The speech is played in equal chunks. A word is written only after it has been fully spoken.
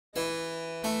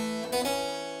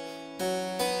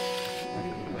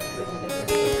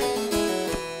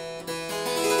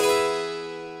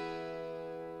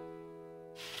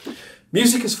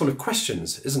Music is full of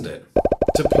questions, isn't it?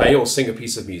 To play or sing a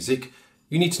piece of music,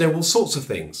 you need to know all sorts of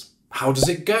things. How does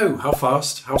it go? How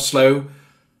fast? How slow?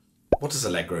 What does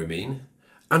allegro mean?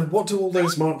 And what do all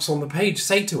those marks on the page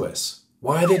say to us?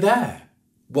 Why are they there?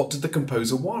 What did the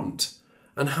composer want?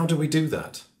 And how do we do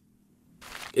that?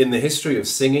 In the history of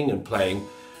singing and playing,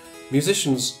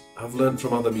 musicians have learned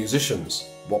from other musicians.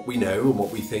 What we know and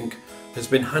what we think has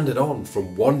been handed on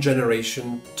from one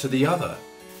generation to the other.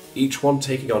 Each one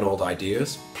taking on old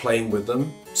ideas, playing with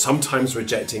them, sometimes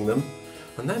rejecting them,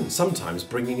 and then sometimes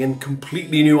bringing in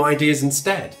completely new ideas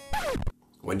instead.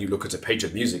 When you look at a page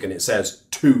of music and it says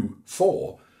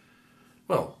 2/4,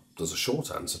 well, there's a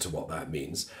short answer to what that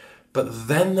means. But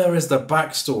then there is the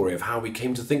backstory of how we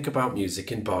came to think about music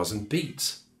in bars and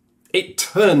beats. It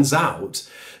turns out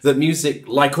that music,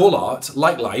 like all art,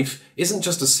 like life, isn't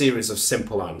just a series of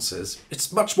simple answers.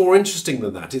 It's much more interesting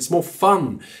than that. It's more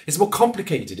fun. It's more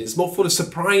complicated. It's more full of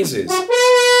surprises.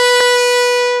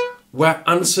 Where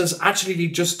answers actually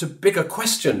lead just to bigger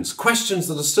questions. Questions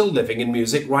that are still living in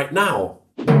music right now.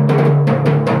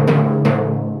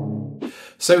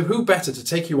 So who better to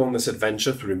take you on this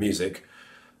adventure through music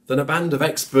than a band of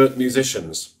expert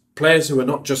musicians, players who are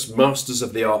not just masters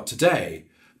of the art today,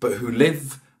 but who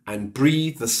live and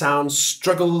breathe the sounds,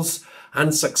 struggles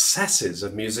and successes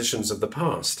of musicians of the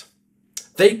past.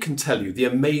 They can tell you the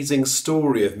amazing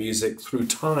story of music through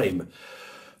time,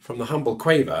 from the humble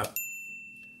quaver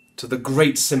to the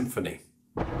great symphony.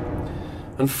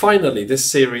 And finally, this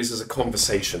series is a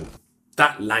conversation.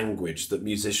 That language that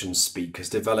musicians speak has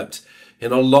developed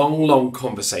in a long, long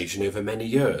conversation over many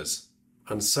years.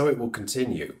 And so it will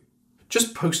continue.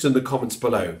 Just post in the comments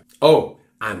below. Oh,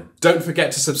 and don't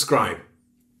forget to subscribe.